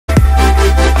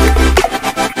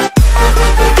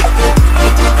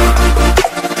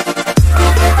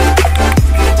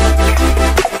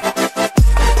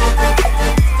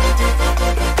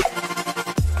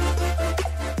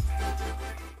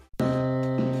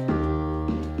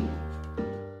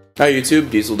Hi YouTube,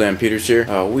 Diesel Dan Peters here.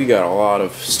 We got a lot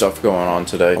of stuff going on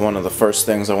today. One of the first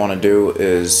things I want to do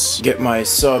is get my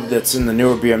sub that's in the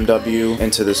newer BMW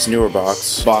into this newer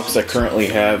box. Box I currently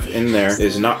have in there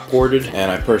is not ported, and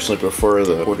I personally prefer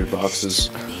the ported boxes.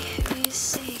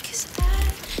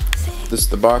 This is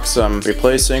the box I'm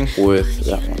replacing with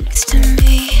that one.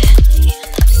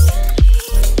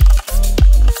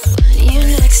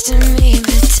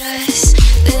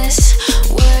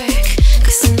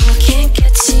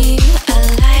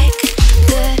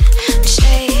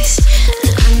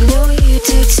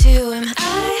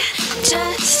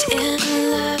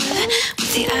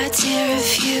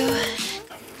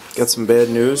 Got some bad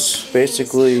news.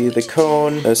 Basically, the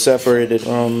cone is separated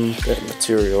from that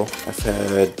material. I've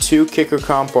had 2 kicker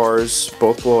comp bars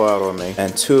both blow out on me,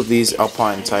 and 2 of these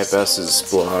Alpine Type S's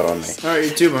blow out on me.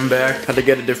 Alright YouTube, I'm back. Had to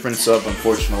get a different sub,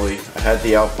 unfortunately. I had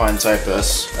the Alpine Type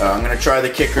S. I'm gonna try the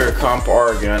kicker comp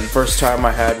R again. First time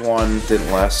I had one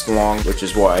didn't last long, which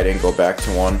is why I didn't go back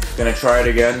to one. Gonna try it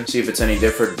again, see if it's any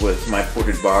different with my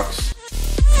ported box.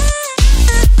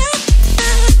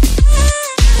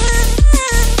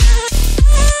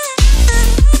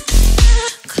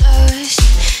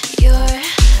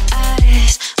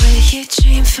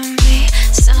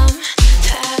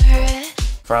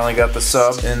 Finally got the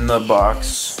sub in the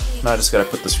box. Now I just gotta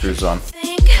put the screws on.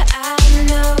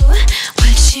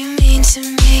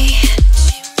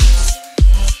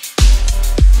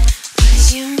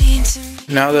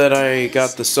 Now that I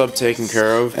got the sub taken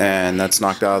care of and that's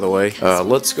knocked out of the way,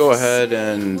 let's go ahead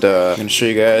and I'm gonna show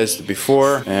you guys the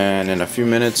before, and in a few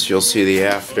minutes you'll see the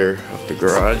after of the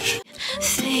garage.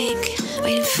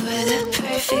 Waiting for the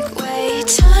perfect way,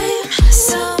 time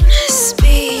zone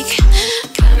speak.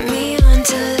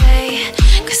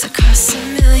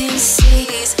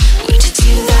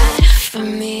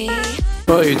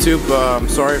 Well YouTube, I'm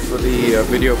sorry for the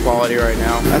video quality right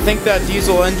now. I think that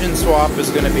diesel engine swap is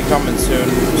going to be coming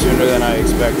sooner than I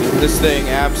expected. This thing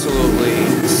absolutely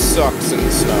sucks in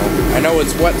the snow. I know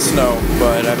it's wet snow,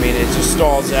 but I mean it just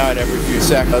stalls out every few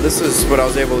seconds. This is what I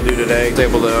was able to do today. I was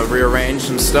able to rearrange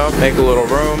some stuff, make a little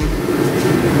room.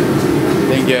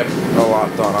 Didn't get a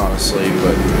lot done honestly,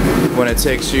 but when it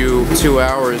takes you 2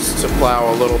 hours to plow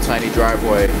a little tiny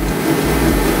driveway,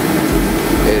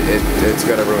 it's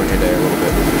gonna ruin your day a little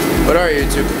bit. But alright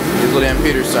YouTube, Diesel Dan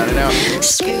Peters signing out.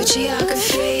 Screw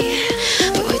geography,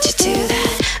 but would you do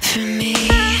that for me?